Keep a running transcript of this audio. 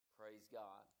God.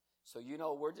 So,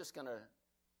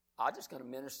 I'm just going to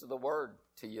minister the word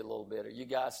to you a little bit. Are you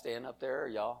guys staying up there? Are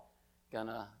y'all going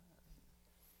to?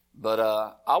 But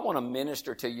I want to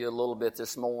minister to you a little bit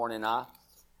this morning. I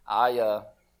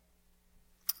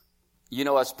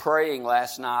was praying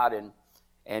last night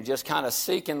and just kind of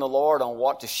seeking the Lord on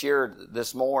what to share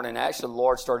this morning. Actually, the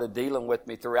Lord started dealing with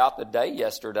me throughout the day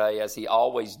yesterday, as He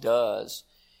always does.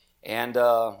 And,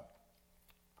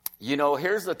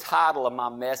 here's the title of my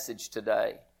message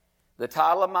today. The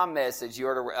title of my message,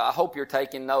 I hope you're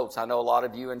taking notes. I know a lot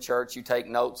of you in church, you take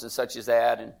notes and such as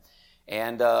that.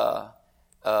 And the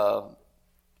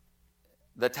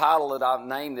title that I've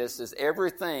named this is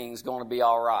Everything's Going to Be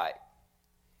All Right.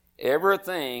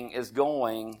 Everything is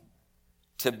going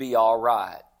to be all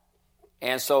right.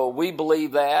 And so we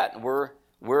believe that.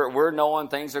 We're knowing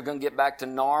things are going to get back to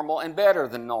normal and better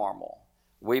than normal.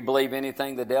 We believe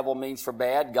anything the devil means for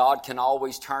bad, God can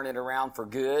always turn it around for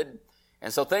good.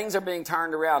 And so things are being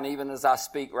turned around even as I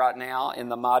speak right now in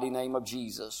the mighty name of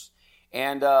Jesus.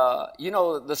 And,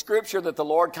 the scripture that the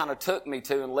Lord kind of took me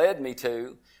to and led me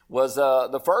to was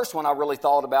the first one I really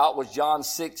thought about was John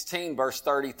 16, verse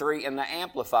 33 in the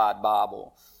Amplified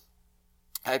Bible.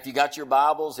 If you got your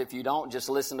Bibles, if you don't, just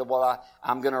listen to what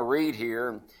I'm going to read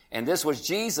here. And this was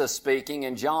Jesus speaking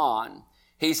in John.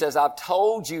 He says, I've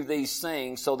told you these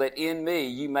things so that in me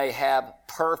you may have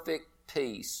perfect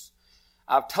peace.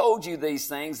 I've told you these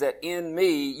things that in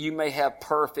me you may have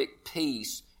perfect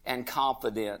peace and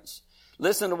confidence.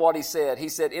 Listen to what he said. He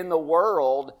said, in the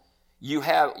world you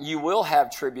will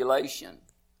have tribulation.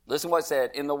 Listen to what he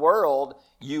said. In the world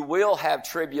you will have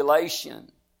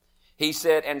tribulation. He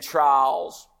said, and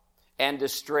trials and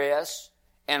distress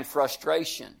and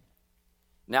frustration.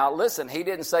 Now listen, he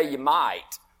didn't say you might.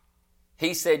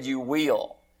 He said you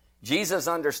will. Jesus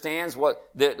understands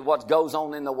what goes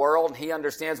on in the world. He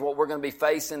understands what we're going to be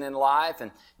facing in life.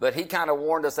 But he kind of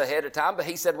warned us ahead of time. But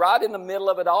he said right in the middle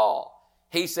of it all,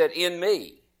 he said, in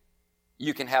me,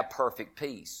 you can have perfect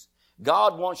peace.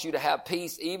 God wants you to have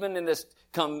peace even in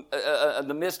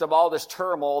the midst of all this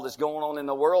turmoil that's going on in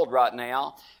the world right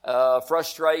now.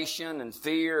 Frustration and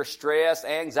fear, stress,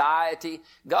 anxiety.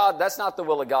 God, that's not the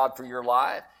will of God for your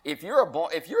life. If you're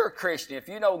a Christian, if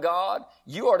you know God,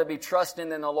 you are to be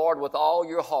trusting in the Lord with all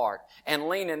your heart and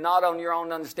leaning not on your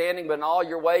own understanding, but in all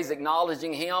your ways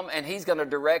acknowledging Him, and He's going to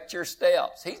direct your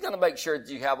steps. He's going to make sure that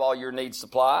you have all your needs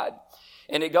supplied.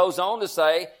 And it goes on to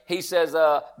say, he says,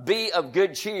 be of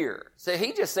good cheer. So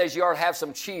he just says you ought to have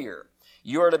some cheer.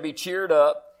 You are to be cheered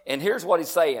up. And here's what he's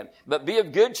saying. But be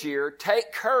of good cheer.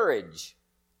 Take courage.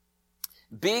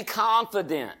 Be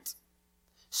confident.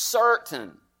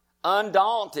 Certain.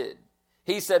 Undaunted.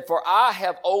 He said, for I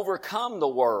have overcome the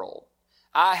world.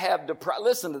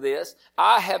 Listen to this.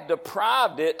 I have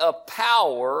deprived it of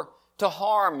power to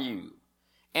harm you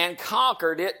and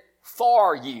conquered it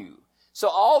for you. So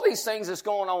all these things that's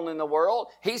going on in the world,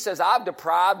 he says, I've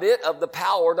deprived it of the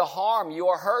power to harm you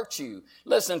or hurt you.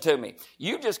 Listen to me.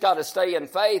 You just got to stay in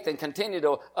faith and continue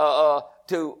to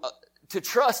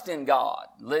trust in God.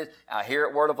 Here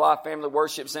at Word of Life Family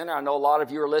Worship Center, I know a lot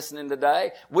of you are listening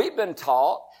today. We've been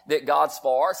taught that God's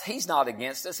for us. He's not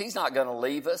against us. He's not going to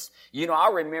leave us. I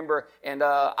remember, and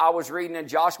I was reading in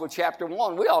Joshua chapter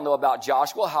 1. We all know about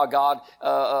Joshua, how God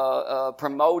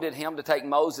promoted him to take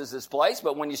Moses' place.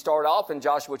 But when you start off in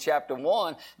Joshua chapter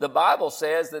 1, the Bible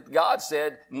says that God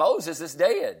said, Moses is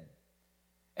dead.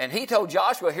 And he told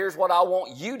Joshua, here's what I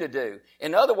want you to do.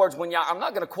 In other words, I'm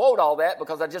not going to quote all that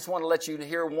because I just want to let you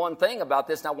hear one thing about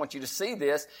this, and I want you to see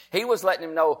this. He was letting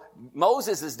him know,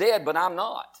 Moses is dead, but I'm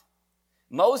not.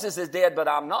 Moses is dead, but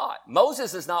I'm not.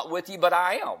 Moses is not with you, but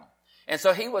I am. And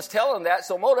so he was telling that.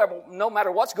 So no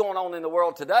matter what's going on in the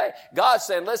world today, God's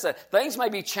saying, listen, things may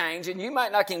be changing. You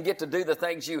might not can get to do the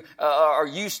things you are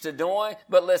used to doing.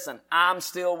 But listen, I'm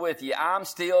still with you. I'm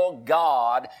still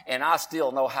God, and I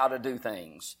still know how to do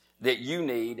things that you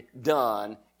need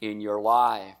done in your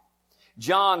life.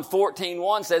 John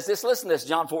 14:1 says this. Listen to this,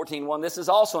 John 14:1. This is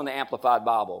also in the Amplified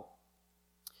Bible.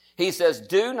 He says,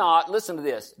 listen to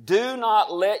this, do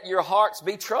not let your hearts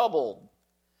be troubled.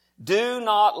 Do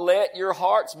not let your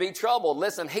hearts be troubled.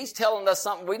 Listen, he's telling us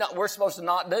something we're supposed to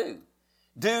not do.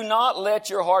 Do not let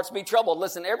your hearts be troubled.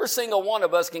 Listen, every single one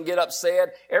of us can get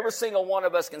upset. Every single one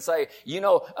of us can say,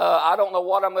 I don't know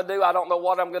what I'm going to do. I don't know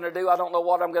what I'm going to do. I don't know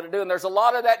what I'm going to do. And there's a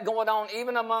lot of that going on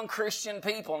even among Christian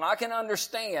people. And I can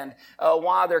understand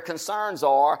why their concerns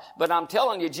are. But I'm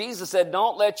telling you, Jesus said,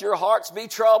 don't let your hearts be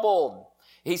troubled.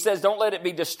 He says, don't let it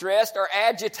be distressed or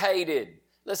agitated.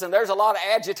 Listen, there's a lot of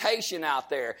agitation out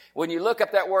there. When you look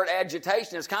up that word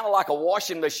agitation, it's kind of like a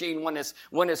washing machine when it's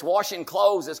washing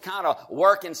clothes. It's kind of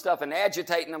working stuff and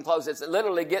agitating them clothes. It's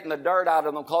literally getting the dirt out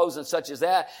of them clothes and such as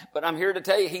that. But I'm here to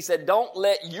tell you, he said, don't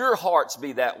let your hearts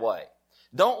be that way.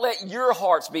 Don't let your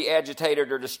hearts be agitated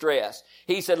or distressed.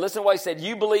 He said, listen to what he said,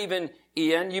 you believe in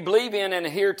and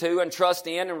adhere to and trust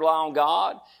in and rely on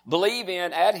God. Believe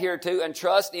in, adhere to, and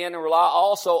trust in and rely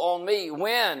also on me.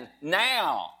 When?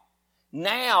 Now.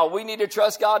 Now. We need to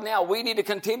trust God now. We need to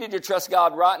continue to trust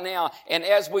God right now. And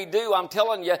as we do, I'm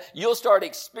telling you, you'll start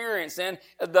experiencing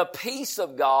the peace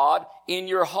of God in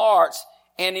your hearts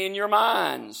and in your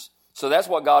minds. So that's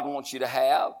what God wants you to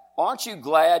have. Aren't you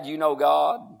glad you know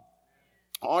God?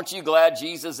 Aren't you glad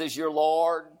Jesus is your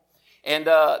Lord? And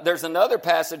there's another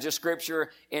passage of Scripture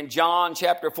in John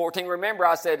chapter 14. Remember,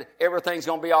 I said everything's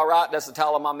going to be all right. That's the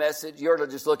title of my message. You're to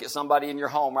just look at somebody in your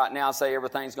home right now and say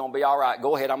everything's going to be all right.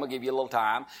 Go ahead. I'm going to give you a little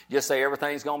time. Just say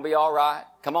everything's going to be all right.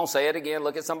 Come on, say it again.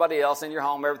 Look at somebody else in your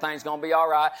home. Everything's going to be all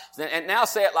right. And now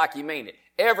say it like you mean it.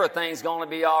 Everything's going to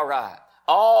be all right.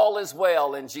 All is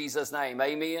well in Jesus' name.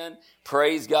 Amen.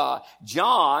 Praise God.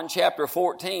 John chapter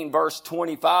 14 verse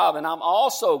 25. And I'm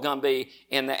also going to be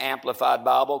in the Amplified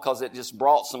Bible because it just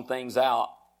brought some things out.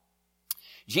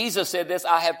 Jesus said this,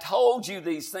 I have told you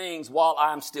these things while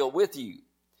I'm still with you.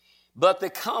 But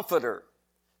the Comforter,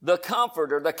 the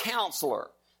Counselor,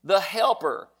 the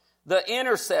Helper, the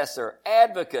Intercessor,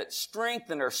 Advocate,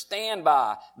 Strengthener,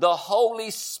 Standby, the Holy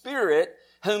Spirit,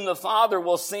 whom the Father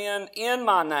will send in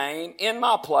my name, in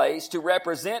my place, to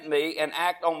represent me and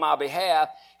act on my behalf.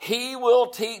 He will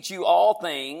teach you all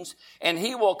things, and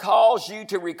he will cause you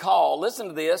to recall. Listen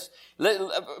to this.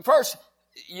 First,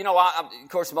 you know, of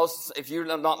course, if you're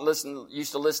not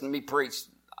used to listening to me preach,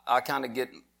 I kind of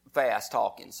get fast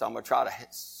talking, so I'm going to try to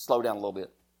slow down a little bit.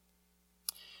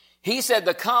 He said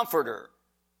the Comforter,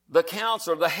 the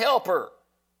Counselor, the Helper.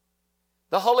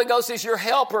 The Holy Ghost is your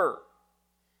helper.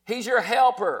 He's your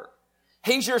helper.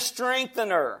 He's your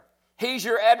strengthener. He's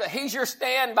your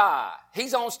standby.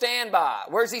 He's on standby.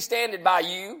 Where's he standing by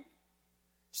you?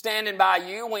 Standing by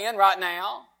you when? Right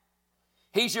now.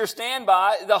 He's your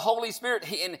standby. The Holy Spirit.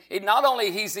 Not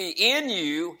only he's in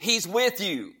you, he's with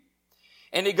you.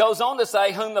 And he goes on to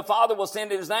say, whom the Father will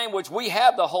send in his name, which we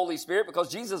have the Holy Spirit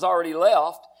because Jesus already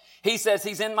left. He says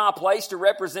he's in my place to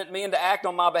represent me and to act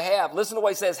on my behalf. Listen to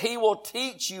what he says. He will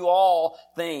teach you all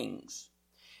things.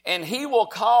 And he will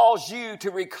cause you to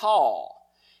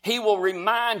recall. He will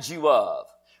remind you of.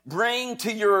 Bring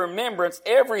to your remembrance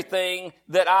everything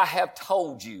that I have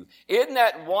told you. Isn't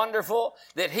that wonderful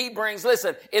that he brings,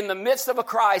 listen, in the midst of a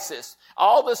crisis,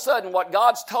 all of a sudden what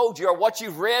God's told you or what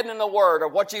you've read in the Word or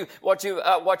what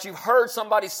you've heard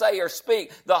somebody say or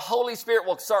speak, the Holy Spirit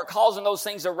will start causing those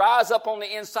things to rise up on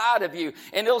the inside of you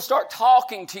and it'll start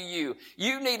talking to you.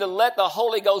 You need to let the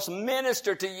Holy Ghost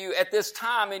minister to you at this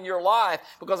time in your life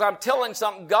because I'm telling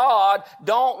something, God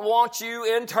don't want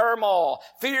you in turmoil.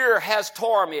 Fear has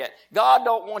torment. God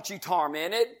don't want you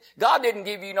tormented. God didn't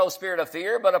give you no spirit of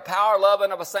fear, but of power, love,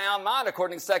 and of a sound mind,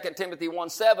 according to 2 Timothy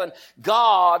 1:7.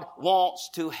 God wants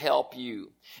to help you.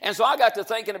 And so I got to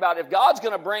thinking about if God's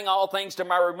going to bring all things to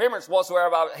my remembrance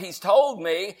whatsoever he's told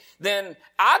me, then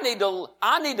I need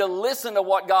to listen to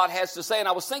what God has to say. And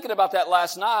I was thinking about that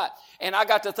last night, and I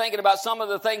got to thinking about some of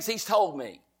the things he's told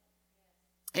me.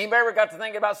 Anybody ever got to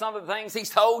think about some of the things he's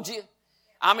told you?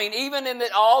 I mean, even in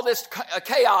all this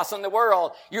chaos in the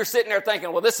world, you're sitting there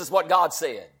thinking, well, this is what God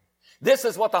said. This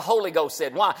is what the Holy Ghost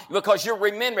said. Why? Because you're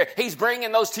remembering. He's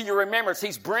bringing those to your remembrance.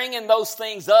 He's bringing those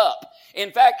things up.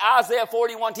 In fact, Isaiah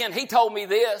 41:10, he told me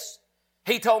this.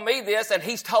 He told me this, and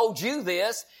he's told you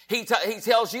this. He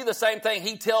tells you the same thing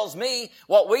he tells me.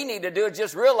 What we need to do is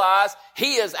just realize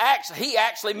he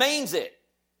actually means it.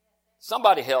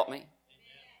 Somebody help me.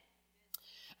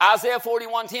 Isaiah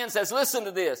 41:10 says, listen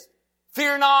to this.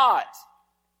 Fear not.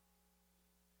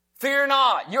 Fear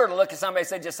not. You're to look at somebody and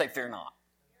say, just say, fear not.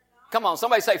 Come on,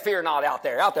 somebody say, fear not out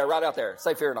there, right out there.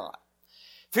 Say, fear not.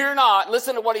 Fear not.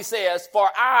 Listen to what he says. For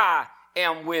I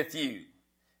am with you.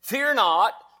 Fear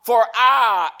not, for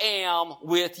I am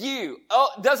with you. Oh,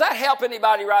 does that help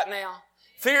anybody right now?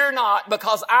 Fear not,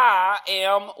 because I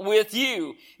am with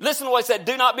you. Listen to what he said.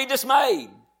 Do not be dismayed,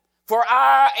 for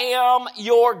I am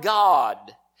your God.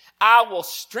 I will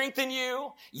strengthen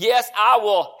you. Yes, I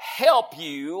will help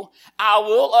you. I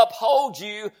will uphold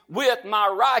you with my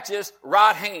righteous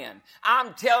right hand.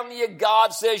 I'm telling you,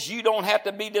 God says you don't have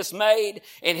to be dismayed.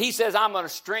 And he says, I'm going to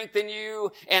strengthen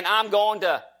you and I'm going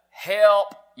to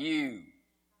help you.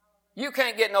 You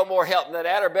can't get no more help than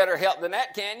that or better help than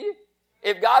that, can you?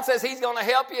 If God says he's going to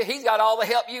help you, he's got all the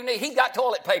help you need. He's got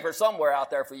toilet paper somewhere out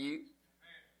there for you.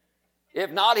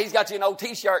 If not, he's got you an old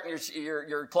t-shirt in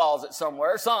your closet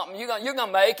somewhere or something. You're going to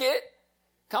make it.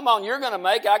 Come on, you're going to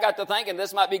make it. I got to thinking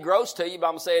this might be gross to you, but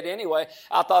I'm going to say it anyway.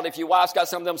 I thought if your wife's got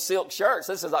some of them silk shirts,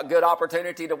 this is a good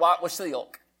opportunity to wipe with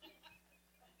silk.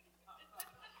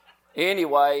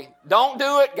 Anyway, don't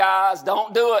do it, guys.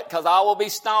 Don't do it, because I will be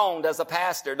stoned as a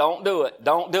pastor. Don't do it.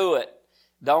 Don't do it.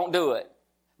 Don't do it.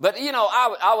 But, you know,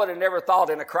 I would have never thought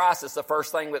in a crisis the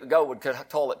first thing that would go would be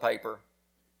toilet paper.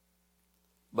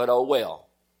 But oh well.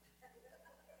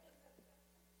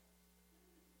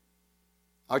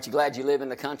 Aren't you glad you live in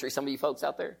the country, some of you folks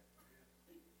out there?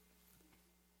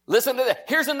 Listen to that.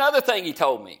 Here's another thing he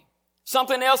told me.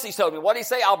 Something else he told me. What did he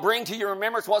say? I'll bring to your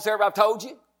remembrance whatsoever I've told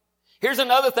you. Here's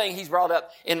another thing he's brought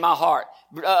up in my heart.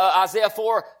 Isaiah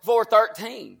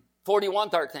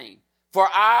 41:13. For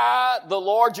I, the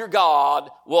Lord your God,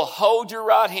 will hold your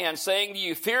right hand, saying to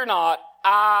you, fear not,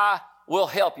 I will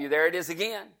help you. There it is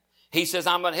again. He says,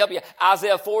 I'm going to help you.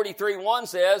 Isaiah 43:1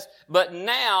 says, but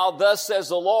now thus says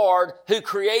the Lord who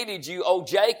created you, O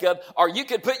Jacob, or you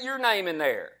could put your name in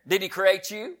there. Did he create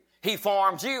you? He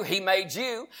formed you. He made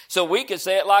you. So we could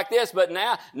say it like this, but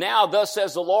now thus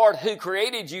says the Lord who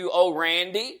created you, O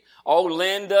Randy, O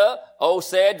Linda, O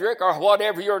Cedric, or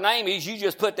whatever your name is. You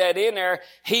just put that in there.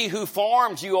 He who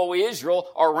formed you, O Israel,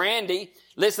 or Randy.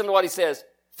 Listen to what he says.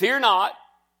 Fear not,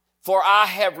 for I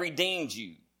have redeemed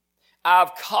you.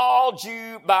 I've called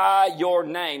you by your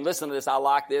name. Listen to this. I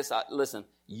like this. Listen.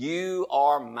 You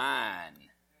are mine.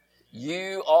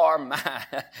 You are mine.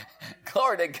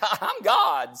 Glory to God. I'm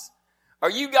God's. Are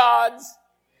you God's?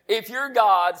 If you're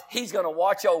God's, he's going to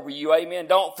watch over you. Amen.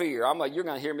 Don't fear. You're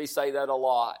going to hear me say that a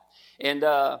lot. And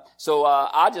so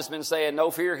I've just been saying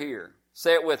no fear here.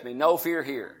 Say it with me. No fear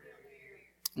here.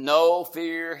 No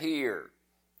fear here.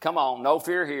 Come on. No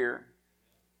fear here.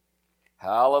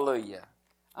 Hallelujah.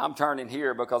 I'm turning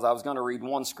here because I was going to read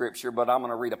one scripture, but I'm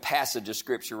going to read a passage of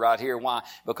scripture right here. Why?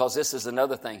 Because this is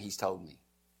another thing he's told me.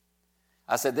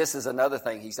 I said, this is another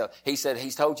thing he said,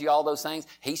 he's told you all those things?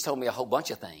 He's told me a whole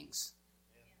bunch of things.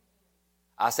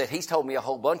 I said, he's told me a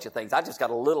whole bunch of things. I just got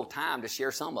a little time to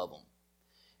share some of them.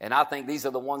 And I think these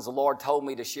are the ones the Lord told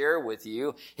me to share with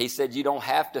you. He said, you don't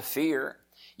have to fear.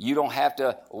 You don't have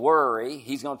to worry.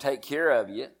 He's going to take care of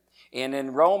you. And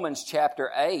in Romans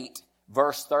chapter 8,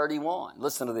 verse 31,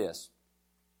 listen to this.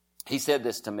 He said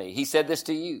this to me. He said this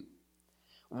to you.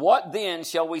 What then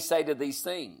shall we say to these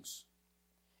things?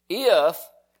 If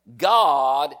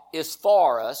God is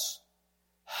for us,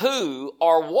 who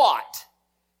or what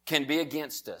can be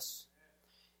against us?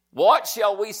 What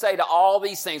shall we say to all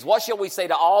these things? What shall we say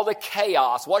to all the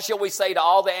chaos? What shall we say to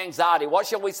all the anxiety? What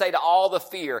shall we say to all the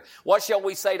fear? What shall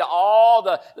we say to all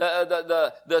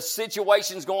the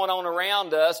situations going on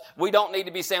around us? We don't need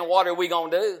to be saying, what are we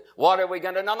going to do? What are we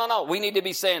going to do? No. We need to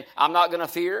be saying, I'm not going to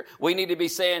fear. We need to be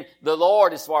saying, the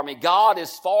Lord is for me. God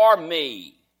is for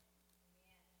me.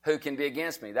 Who can be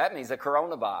against me? That means the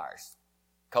coronavirus,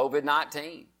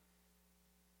 COVID-19.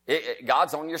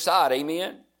 God's on your side.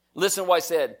 Amen. Listen to what he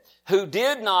said. Who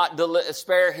did not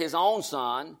spare his own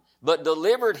son, but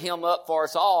delivered him up for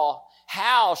us all,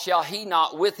 how shall he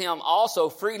not with him also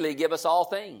freely give us all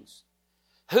things?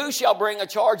 Who shall bring a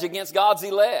charge against God's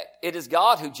elect? It is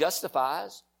God who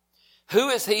justifies. Who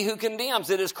is he who condemns?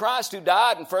 It is Christ who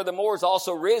died and furthermore is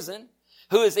also risen,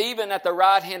 who is even at the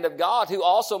right hand of God, who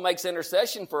also makes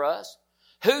intercession for us.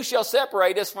 Who shall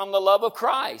separate us from the love of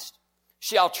Christ?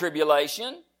 Shall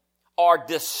tribulation, or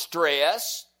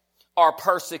distress, or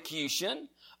persecution,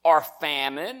 or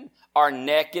famine, or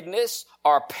nakedness,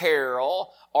 or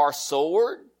peril, or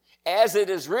sword? As it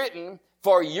is written,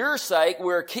 for your sake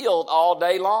we are killed all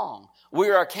day long. We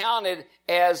are accounted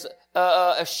as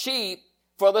a sheep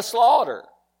for the slaughter.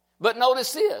 But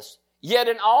notice this, yet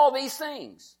in all these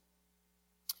things,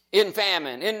 in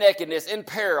famine, in nakedness, in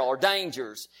peril or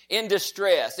dangers, in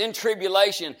distress, in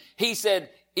tribulation, he said,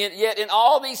 yet in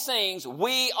all these things,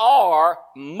 we are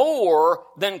more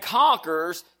than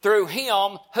conquerors through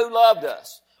him who loved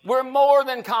us. We're more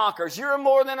than conquerors. You're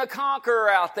more than a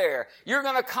conqueror out there. You're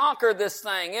going to conquer this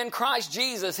thing in Christ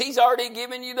Jesus. He's already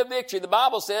given you the victory. The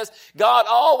Bible says God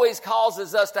always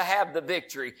causes us to have the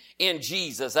victory in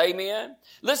Jesus. Amen.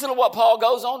 Listen to what Paul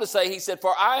goes on to say. He said,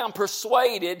 for I am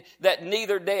persuaded that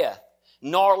neither death,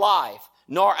 nor life,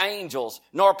 nor angels,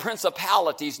 nor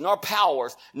principalities, nor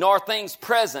powers, nor things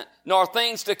present, nor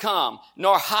things to come,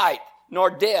 nor height, nor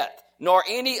depth, nor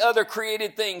any other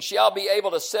created thing shall be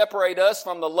able to separate us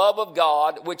from the love of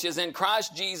God, which is in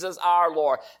Christ Jesus our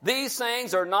Lord. These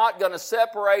things are not going to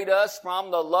separate us from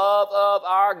the love of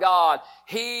our God.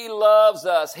 He loves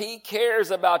us. He cares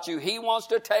about you. He wants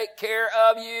to take care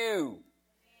of you.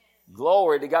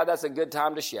 Glory to God. That's a good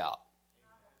time to shout.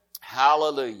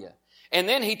 Hallelujah. And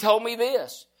then he told me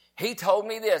this. He told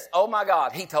me this. Oh my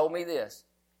God, he told me this.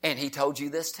 And he told you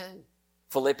this too.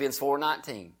 Philippians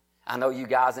 4:19. I know you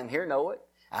guys in here know it.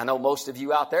 I know most of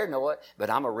you out there know it, but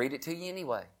I'm going to read it to you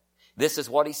anyway. This is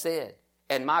what he said.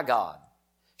 And my God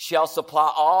shall supply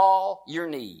all your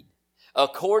need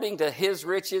according to his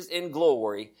riches in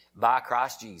glory by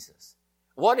Christ Jesus.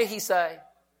 What did he say?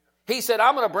 He said,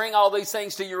 I'm going to bring all these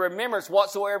things to your remembrance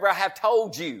whatsoever I have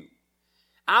told you.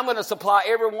 I'm going to supply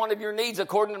every one of your needs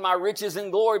according to my riches in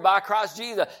glory by Christ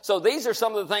Jesus. So these are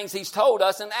some of the things he's told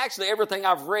us. And actually everything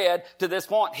I've read to this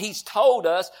point, he's told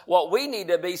us what we need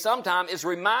to be sometime is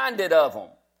reminded of them.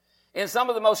 In some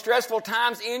of the most stressful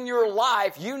times in your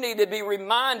life, you need to be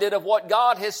reminded of what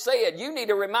God has said. You need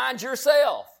to remind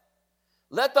yourself.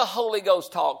 Let the Holy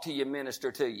Ghost talk to you,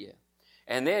 minister to you.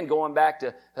 And then going back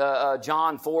to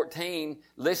John 14,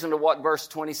 listen to what verse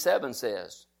 27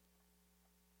 says.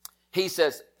 He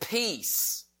says,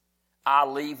 peace I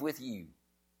leave with you.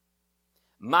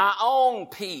 My own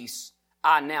peace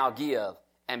I now give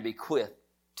and bequeath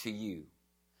to you.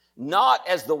 Not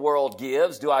as the world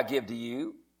gives do I give to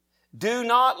you. Do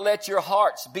not let your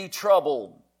hearts be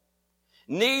troubled.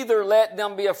 Neither let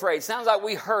them be afraid. Sounds like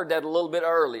we heard that a little bit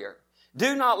earlier.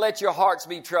 Do not let your hearts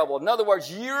be troubled. In other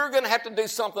words, you're going to have to do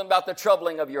something about the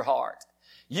troubling of your heart.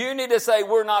 You need to say,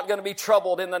 we're not going to be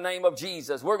troubled in the name of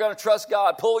Jesus. We're going to trust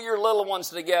God. Pull your little ones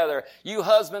together. You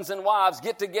husbands and wives,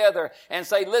 get together and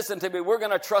say, listen to me, we're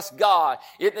going to trust God.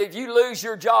 If you lose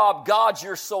your job, God's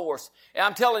your source. And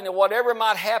I'm telling you, whatever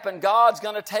might happen, God's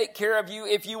going to take care of you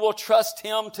if you will trust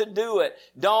Him to do it.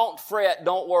 Don't fret,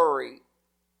 don't worry.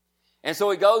 And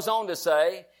so he goes on to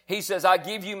say, he says, I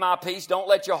give you my peace. Don't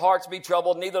let your hearts be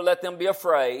troubled, neither let them be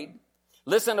afraid.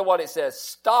 Listen to what it says.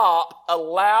 Stop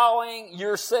allowing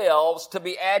yourselves to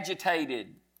be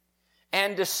agitated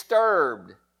and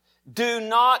disturbed. Do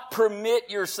not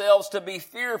permit yourselves to be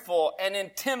fearful and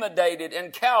intimidated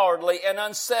and cowardly and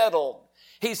unsettled.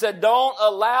 He said,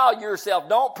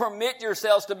 don't permit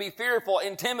yourselves to be fearful,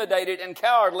 intimidated, and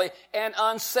cowardly, and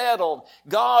unsettled.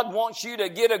 God wants you to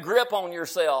get a grip on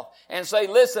yourself and say,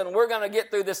 listen, we're going to get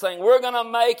through this thing. We're going to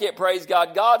make it, praise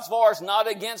God. God's for us, not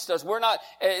against us. We're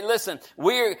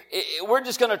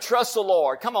just going to trust the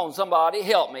Lord. Come on, somebody,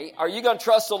 help me. Are you going to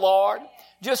trust the Lord?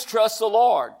 Just trust the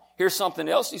Lord. Here's something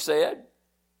else he said.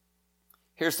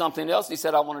 Here's something else he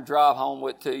said I want to drive home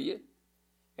with to you.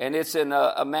 And it's in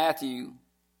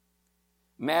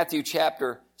Matthew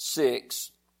chapter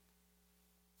 6,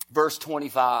 verse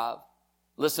 25.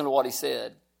 Listen to what he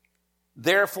said.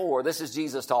 Therefore, this is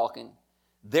Jesus talking.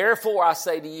 Therefore I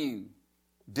say to you,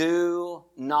 do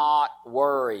not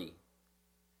worry.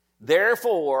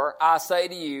 Therefore I say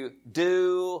to you,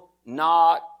 do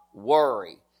not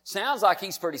worry. Sounds like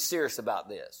he's pretty serious about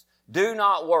this. Do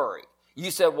not worry. You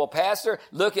said, well, Pastor,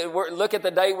 look at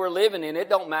the day we're living in. It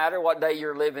don't matter what day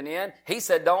you're living in. He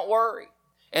said, don't worry.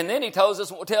 And then he tells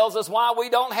us why we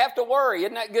don't have to worry.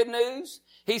 Isn't that good news?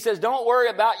 He says, don't worry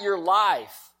about your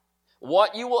life,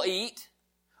 what you will eat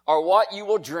or what you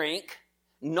will drink,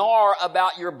 nor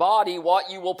about your body, what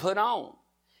you will put on.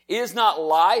 Is not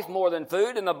life more than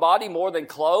food and the body more than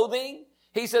clothing?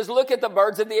 He says, look at the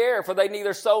birds of the air, for they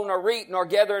neither sow nor reap nor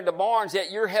gather into barns,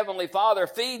 yet your heavenly Father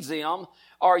feeds them.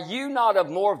 Are you not of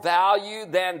more value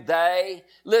than they?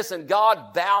 Listen,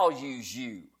 God values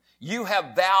you. You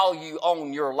have value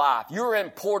on your life. You're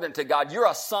important to God. You're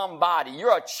a somebody.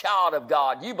 You're a child of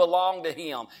God. You belong to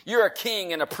Him. You're a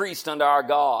king and a priest unto our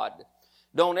God.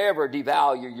 Don't ever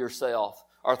devalue yourself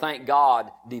or think God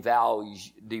devalue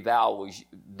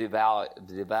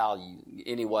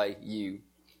anyway you.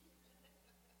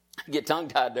 Get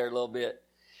tongue-tied there a little bit.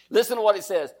 Listen to what it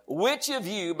says. Which of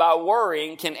you by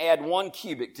worrying can add 1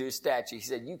 cubit to his stature? He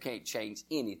said, you can't change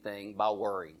anything by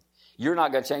worrying. You're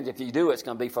not going to change. If you do, it's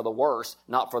going to be for the worse,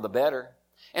 not for the better.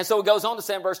 And so it goes on to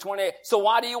say in verse 28, so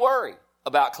why do you worry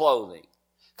about clothing?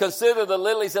 Consider the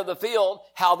lilies of the field,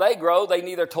 how they grow, they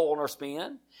neither toil nor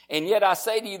spin. And yet I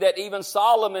say to you that even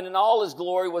Solomon in all his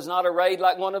glory was not arrayed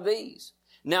like one of these.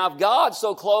 Now if God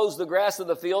so clothes the grass of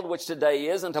the field, which today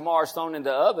is and tomorrow is thrown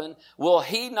into the oven, will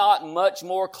He not much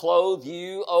more clothe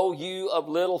you, O you of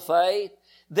little faith?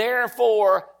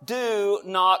 Therefore do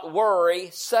not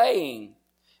worry, saying,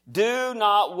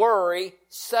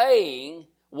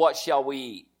 what shall we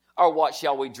eat? Or what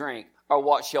shall we drink? or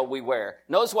what shall we wear?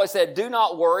 Notice what it said, do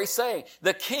not worry, saying.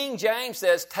 The King James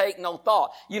says, take no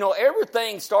thought. You know,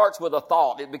 everything starts with a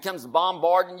thought. It becomes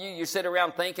bombarding you. You sit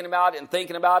around thinking about it and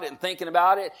thinking about it and thinking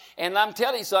about it. And I'm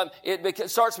telling you something, it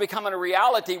starts becoming a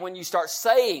reality when you start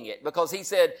saying it. Because he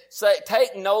said,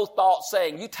 take no thought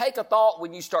saying. You take a thought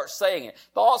when you start saying it.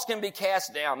 Thoughts can be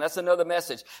cast down. That's another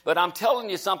message. But I'm telling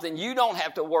you something, you don't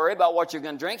have to worry about what you're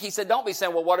going to drink. He said, don't be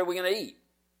saying, well, what are we going to eat?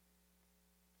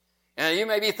 And you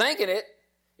may be thinking it,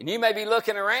 and you may be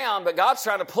looking around, but God's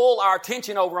trying to pull our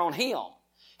attention over on Him.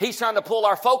 He's trying to pull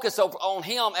our focus over on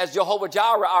Him as Jehovah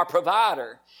Jireh, our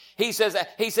provider. He said,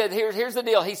 here's the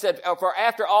deal. He said, for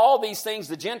after all these things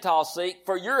the Gentiles seek,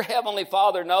 for your heavenly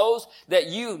Father knows that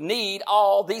you need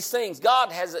all these things.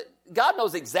 God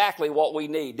knows exactly what we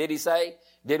need. Did He say?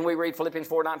 Didn't we read Philippians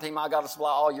 4:19? My God will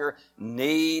supply all your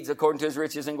needs according to His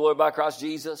riches and glory by Christ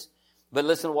Jesus. But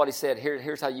listen to what He said.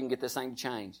 Here's how you can get this thing to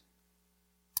change.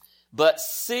 But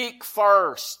seek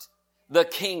first the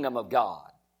kingdom of God.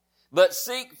 But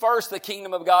seek first the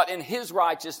kingdom of God and His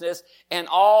righteousness, and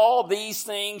all these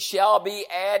things shall be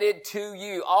added to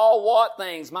you. All what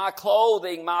things? My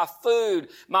clothing, my food,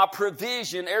 my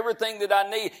provision, everything that I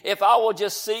need. If I will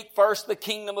just seek first the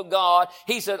kingdom of God,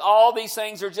 He said all these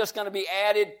things are just going to be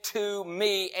added to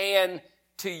me and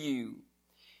to you.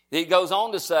 It goes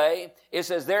on to say, it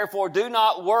says, therefore do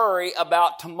not worry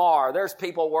about tomorrow. There's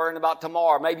people worrying about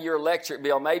tomorrow. Maybe your electric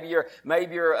bill, maybe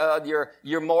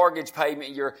your mortgage payment,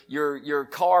 your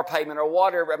car payment, or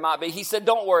whatever it might be. He said,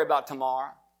 don't worry about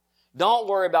tomorrow. Don't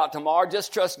worry about tomorrow.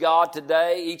 Just trust God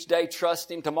today. Each day trust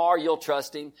Him. Tomorrow you'll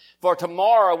trust Him. For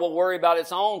tomorrow will worry about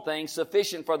its own things.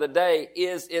 Sufficient for the day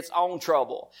is its own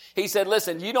trouble. He said,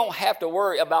 listen, you don't have to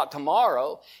worry about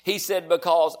tomorrow. He said,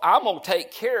 because I'm going to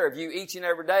take care of you each and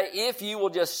every day if you will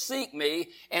just seek me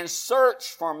and search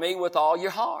for me with all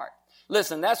your heart.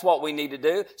 Listen, that's what we need to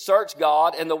do. Search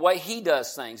God and the way He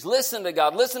does things. Listen to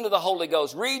God. Listen to the Holy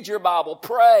Ghost. Read your Bible.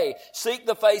 Pray. Seek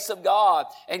the face of God.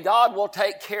 And God will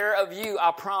take care of you.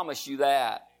 I promise you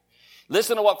that.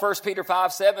 Listen to what 1 Peter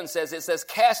 5:7 says. It says,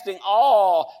 casting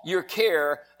all your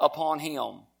care upon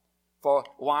Him. For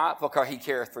why? Because He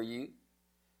careth for you.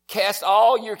 Cast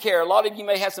all your care. A lot of you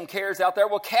may have some cares out there.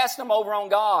 Well, cast them over on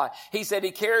God. He said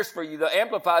He cares for you. The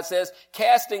Amplified says,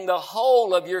 casting the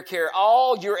whole of your care,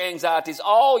 all your anxieties,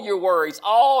 all your worries,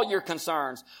 all your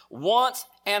concerns, once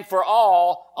and for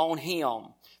all on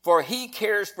Him. For He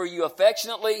cares for you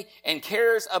affectionately and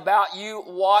cares about you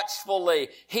watchfully.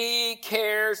 He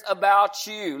cares about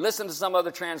you. Listen to some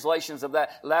other translations of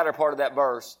that latter part of that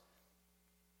verse.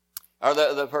 Or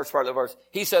the first part of the verse.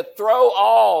 He said, throw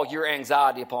all your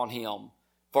anxiety upon Him,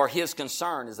 for His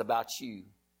concern is about you.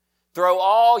 Throw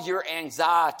all your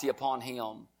anxiety upon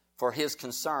Him, for His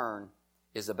concern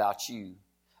is about you.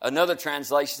 Another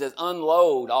translation says,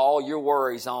 unload all your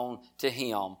worries on to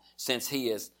Him, since He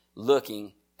is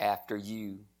looking after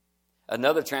you.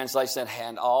 Another translation said,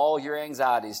 hand all your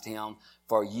anxieties to Him,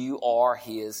 for you are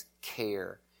His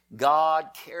care.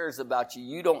 God cares about you.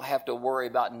 You don't have to worry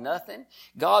about nothing.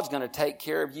 God's going to take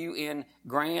care of you in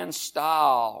grand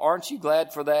style. Aren't you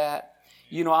glad for that?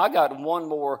 You know, I got one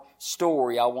more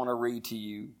story I want to read to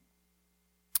you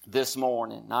this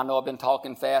morning. I know I've been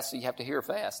talking fast, so you have to hear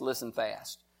fast, listen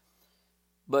fast.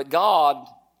 But God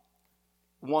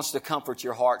wants to comfort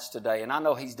your hearts today. And I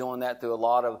know He's doing that through a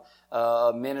lot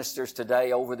of ministers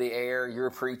today over the air.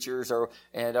 Your preachers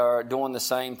are doing the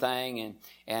same thing.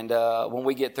 And when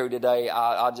we get through today,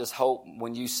 I just hope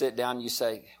when you sit down, you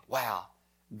say, wow,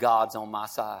 God's on my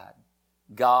side.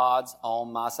 God's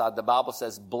on my side. The Bible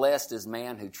says, blessed is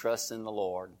man who trusts in the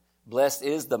Lord. Blessed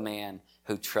is the man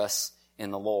who trusts in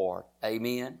the Lord.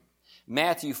 Amen.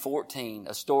 Matthew 14,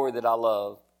 a story that I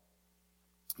love.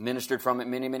 Ministered from it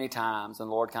many, many times. And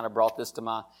the Lord kind of brought this to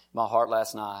my heart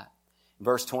last night.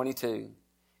 Verse 22.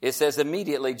 It says,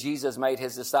 immediately Jesus made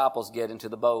His disciples get into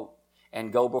the boat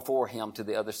and go before Him to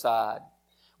the other side,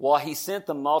 while He sent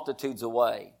the multitudes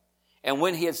away. And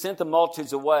when He had sent the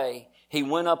multitudes away, He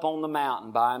went up on the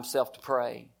mountain by Himself to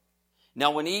pray.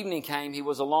 Now when evening came, He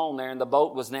was alone there, and the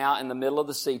boat was now in the middle of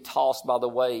the sea, tossed by the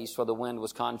waves, for the wind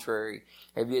was contrary.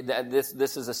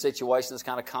 This is a situation that's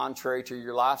kind of contrary to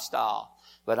your lifestyle.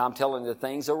 But I'm telling you,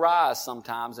 things arise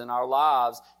sometimes in our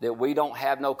lives that we don't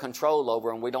have no control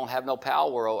over, and we don't have no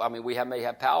power over. I mean, we may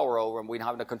have power over them. We don't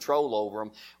have no control over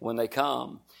them when they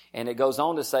come. And it goes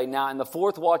on to say, now in the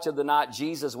fourth watch of the night,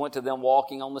 Jesus went to them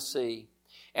walking on the sea.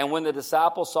 And when the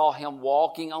disciples saw Him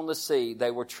walking on the sea,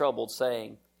 they were troubled,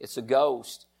 saying, it's a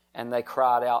ghost. And they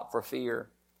cried out for fear.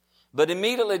 But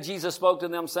immediately Jesus spoke to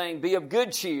them, saying, be of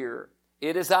good cheer.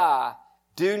 It is I.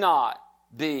 Do not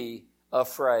be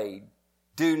afraid.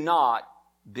 Do not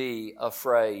be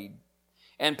afraid.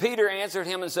 And Peter answered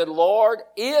him and said, Lord,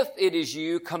 if it is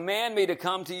you, command me to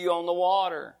come to you on the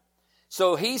water.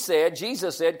 So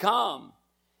Jesus said, come.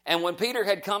 And when Peter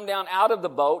had come down out of the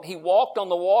boat, he walked on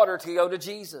the water to go to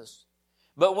Jesus.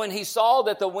 But when he saw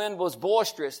that the wind was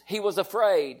boisterous, he was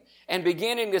afraid. And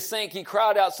beginning to sink, he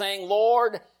cried out, saying,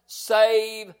 Lord,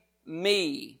 save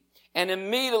me. And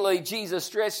immediately Jesus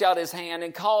stretched out his hand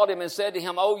and called him and said to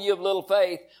him, O ye of little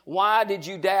faith, why did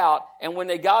you doubt? And when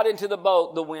they got into the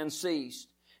boat, the wind ceased.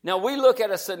 Now we look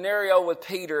at a scenario with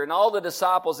Peter and all the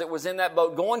disciples that was in that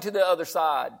boat going to the other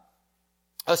side.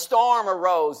 A storm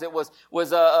arose. It was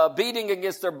beating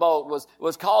against their boat,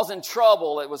 was causing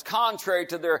trouble. It was contrary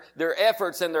to their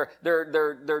efforts and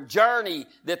their journey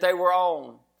that they were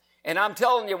on. And I'm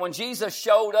telling you, when Jesus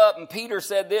showed up and Peter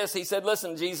said this, he said,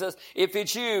 listen, Jesus, if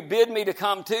it's you, bid me to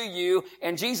come to you.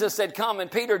 And Jesus said, come.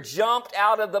 And Peter jumped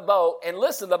out of the boat. And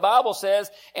listen, the Bible says,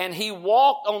 and he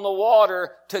walked on the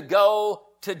water to go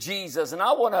to Jesus. And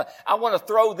I want to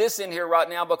throw this in here right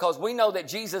now because we know that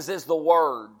Jesus is the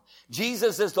Word.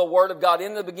 Jesus is the Word of God.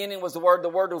 In the beginning was the Word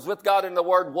was with God, and the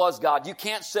Word was God. You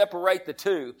can't separate the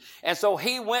two. And so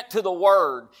he went to the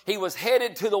Word. He was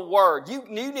headed to the Word. You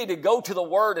need to go to the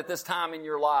Word at this time in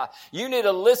your life. You need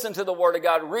to listen to the Word of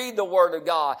God, read the Word of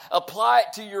God, apply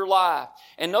it to your life.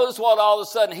 And notice what all of a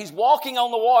sudden, he's walking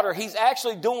on the water. He's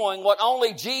actually doing what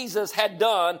only Jesus had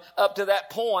done up to that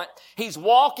point. He's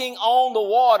walking on the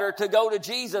water to go to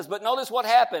Jesus. But notice what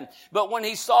happened. But when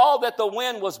he saw that the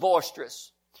wind was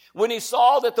boisterous, when he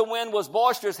saw that the wind was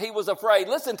boisterous, he was afraid.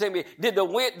 Listen to me. Did the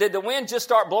wind just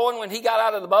start blowing when he got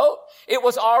out of the boat? It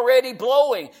was already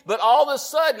blowing. But all of a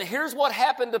sudden, here's what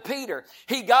happened to Peter.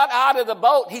 He got out of the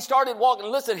boat. He started walking.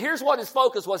 Listen, here's what his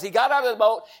focus was. He got out of the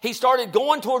boat. He started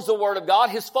going towards the Word of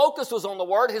God. His focus was on the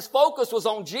Word. His focus was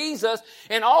on Jesus.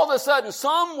 And all of a sudden,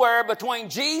 somewhere between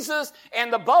Jesus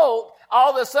and the boat,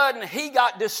 all of a sudden, he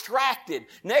got distracted.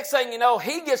 Next thing you know,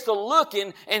 he gets to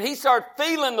looking and he started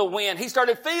feeling the wind. He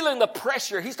started feeling the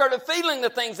pressure. He started feeling the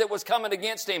things that was coming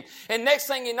against him. And next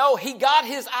thing you know, he got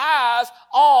his eyes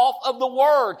off of the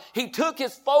Word. He took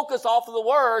his focus off of the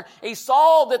Word. He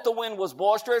saw that the wind was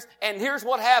boisterous. And here's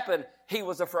what happened. He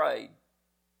was afraid.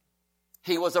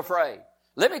 He was afraid.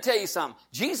 Let me tell you something.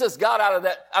 Peter got out of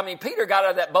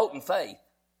that boat in faith.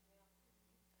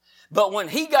 But when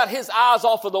he got his eyes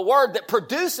off of the Word that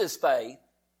produces faith,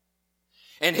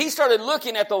 and he started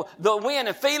looking at the wind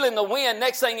and feeling the wind,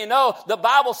 next thing you know, the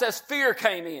Bible says fear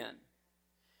came in.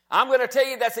 I'm going to tell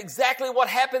you that's exactly what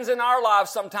happens in our lives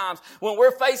sometimes when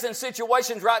we're facing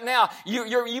situations right now.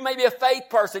 You may be a faith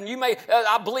person. You may,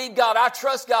 I believe God, I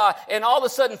trust God, and all of a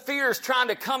sudden fear is trying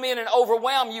to come in and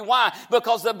overwhelm you. Why?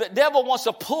 Because the devil wants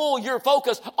to pull your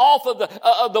focus off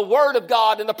of the Word of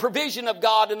God and the provision of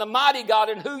God and the mighty God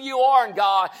and who you are in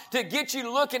God to get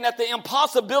you looking at the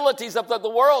impossibilities of the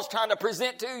world's trying to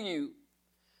present to you.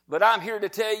 But I'm here to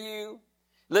tell you,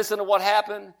 listen to what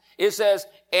happened. It says,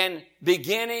 and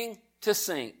beginning to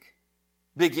sink.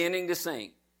 Beginning to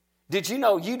sink. Did you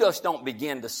know you just don't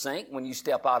begin to sink when you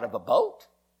step out of a boat?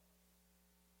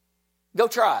 Go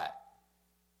try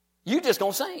it. You just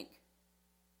gonna sink.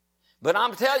 But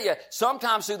I'm telling you,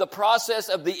 sometimes through the process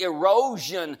of the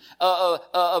erosion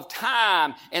of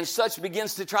time and such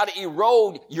begins to try to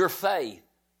erode your faith.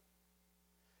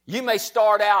 You may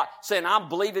start out saying, I'm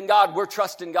believing God, we're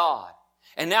trusting God.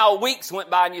 And now weeks went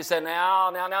by and you said,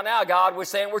 now, God, we're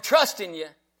saying we're trusting you.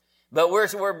 But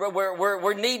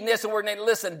we're needing this and we're needing,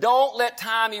 listen, don't let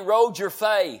time erode your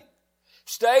faith.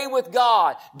 Stay with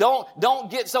God.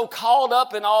 Don't get so caught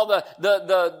up in all the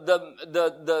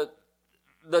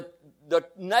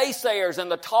naysayers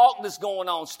and the talk that's going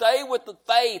on. Stay with the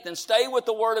faith and stay with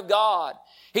the Word of God.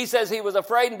 He says he was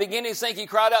afraid and beginning to sink. He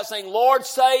cried out saying, Lord,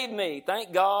 save me.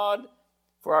 Thank God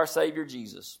for our Savior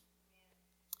Jesus.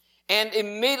 And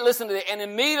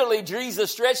immediately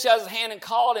Jesus stretched out his hand and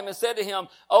called him and said to him,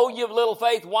 "O you of little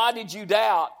faith, why did you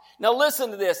doubt?" Now listen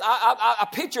to this. I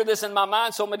picture this in my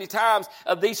mind so many times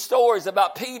of these stories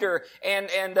about Peter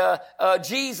and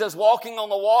Jesus walking on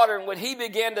the water. And when he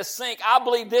began to sink, I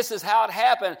believe this is how it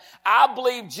happened. I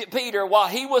believe Peter, while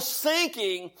he was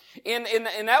sinking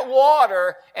in that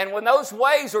water, and when those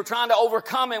waves were trying to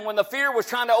overcome him, when the fear was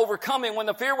trying to overcome him, when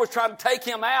the fear was trying to take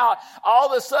him out,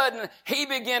 all of a sudden he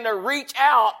began to reach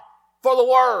out for the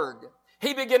Word.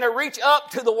 He began to reach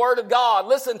up to the Word of God.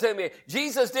 Listen to me.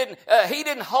 Jesus didn't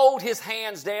hold his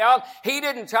hands down. He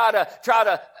didn't try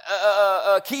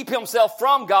to keep himself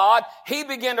from God. He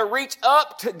began to reach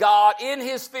up to God in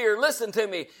his fear. Listen to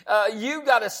me. You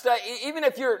got to stay, even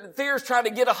if your fear's trying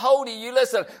to get a hold of you,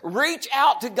 listen, reach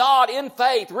out to God in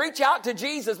faith. Reach out to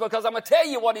Jesus, because I'm going to tell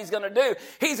you what he's going to do.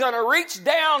 He's going to reach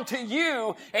down to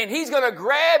you, and he's going to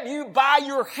grab you by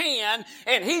your hand,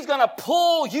 and he's going to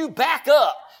pull you back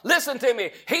up. Listen to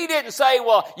me. He didn't say,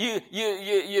 well, you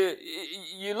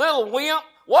little wimp,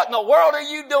 what in the world are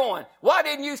you doing? Why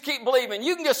didn't you keep believing?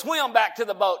 You can just swim back to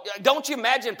the boat. Don't you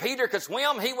imagine Peter could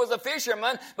swim? He was a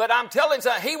fisherman, but I'm telling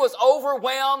you, he was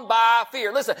overwhelmed by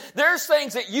fear. Listen, there's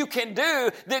things that you can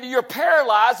do that you're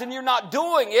paralyzed and you're not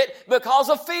doing it because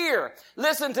of fear.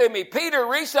 Listen to me. Peter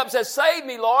reached up and said, save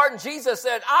me, Lord. And Jesus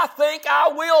said, I think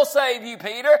I will save you,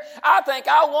 Peter. I think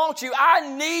I want you.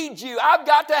 I need you. I've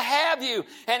got to have you.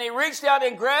 And he reached out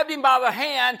and grabbed him by the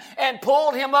hand and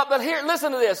pulled him up. But here,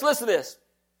 listen to this. Listen to this.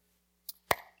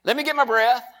 Let me get my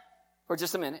breath for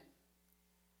just a minute.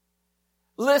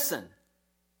 Listen.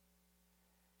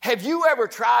 Have you ever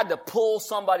tried to pull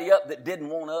somebody up that didn't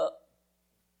want up?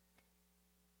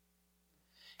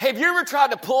 Have you ever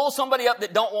tried to pull somebody up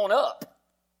that don't want up?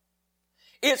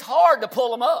 It's hard to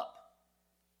pull them up.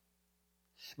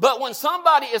 But when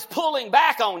somebody is pulling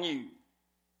back on you,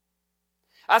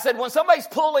 I said, when somebody's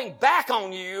pulling back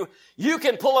on you, you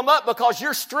can pull them up because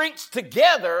your strengths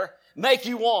together make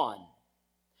you one.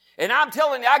 And I'm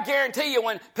telling you, I guarantee you,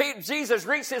 when Jesus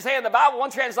reached his hand, the Bible,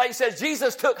 one translation says,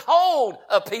 Jesus took hold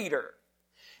of Peter.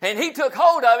 And he took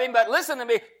hold of him, but listen to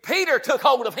me, Peter took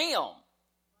hold of him.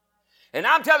 And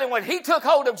I'm telling you, when he took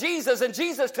hold of Jesus and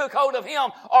Jesus took hold of him,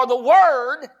 or the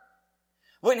Word,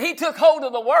 when he took hold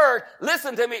of the Word,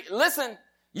 listen to me, listen,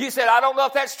 you said, I don't know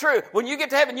if that's true. When you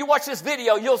get to heaven, you watch this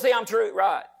video, you'll see I'm true,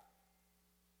 right?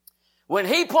 When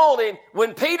he pulled him,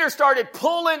 when Peter started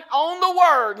pulling on the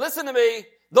Word, listen to me,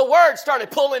 the Word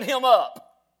started pulling him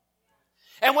up.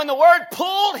 And when the Word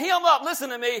pulled him up, listen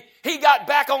to me, he got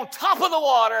back on top of the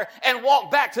water and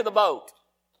walked back to the boat.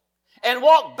 And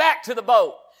walked back to the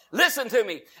boat. Listen to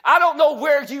me. I don't know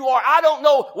where you are. I don't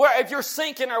know if you're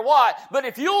sinking or what. But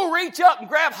if you'll reach up and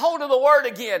grab hold of the Word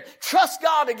again, trust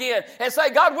God again, and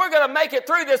say, God, we're going to make it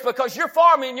through this because you're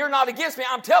for me and you're not against me.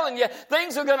 I'm telling you,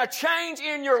 things are going to change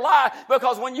in your life,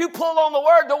 because when you pull on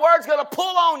the Word's going to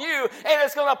pull on you, and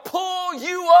it's going to pull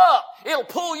you up. It'll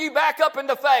pull you back up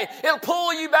into faith. It'll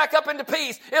pull you back up into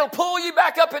peace. It'll pull you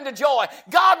back up into joy.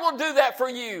 God will do that for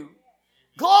you.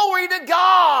 Glory to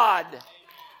God.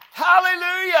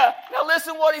 Hallelujah. Now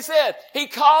listen what he said. He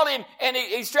called him, and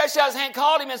he stretched out his hand,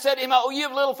 called him, and said to him, oh, you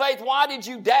have little faith, why did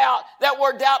you doubt? That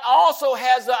word doubt also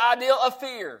has the idea of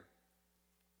fear.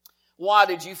 Why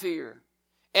did you fear?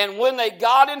 And when they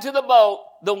got into the boat,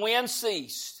 the wind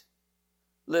ceased.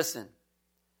 Listen,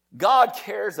 God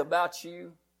cares about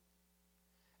you.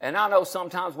 And I know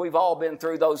sometimes we've all been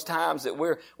through those times that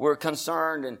we're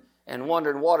concerned and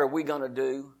wondering, what are we going to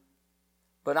do?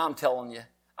 But I'm telling you,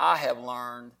 I have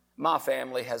learned, my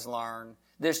family has learned,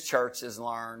 this church has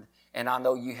learned, and I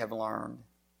know you have learned,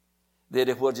 that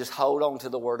if we'll just hold on to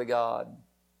the Word of God,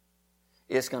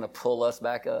 it's going to pull us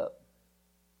back up.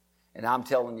 And I'm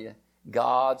telling you,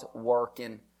 God's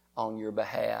working on your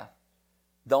behalf.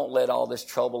 Don't let all this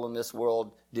trouble in this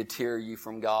world deter you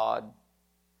from God,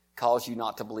 cause you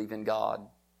not to believe in God.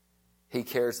 He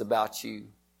cares about you.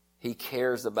 He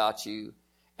cares about you.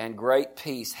 And great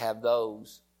peace have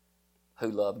those who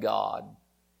love God.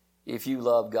 If you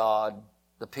love God,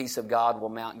 the peace of God will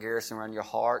mount garrison around your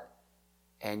heart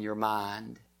and your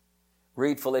mind.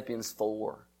 Read Philippians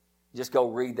 4. Just go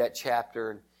read that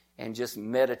chapter and just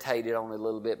meditate it on it a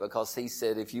little bit, because he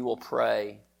said, if you will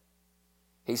pray,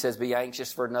 he says, be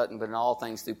anxious for nothing, but in all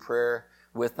things through prayer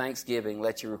with thanksgiving,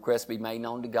 let your requests be made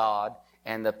known to God,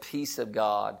 and the peace of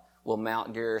God will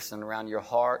mount garrison around your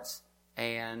hearts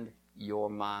and your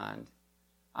mind.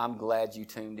 I'm glad you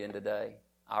tuned in today.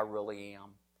 I really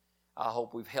am. I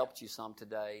hope we've helped you some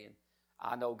today. And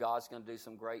I know God's going to do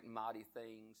some great and mighty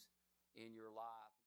things in your life.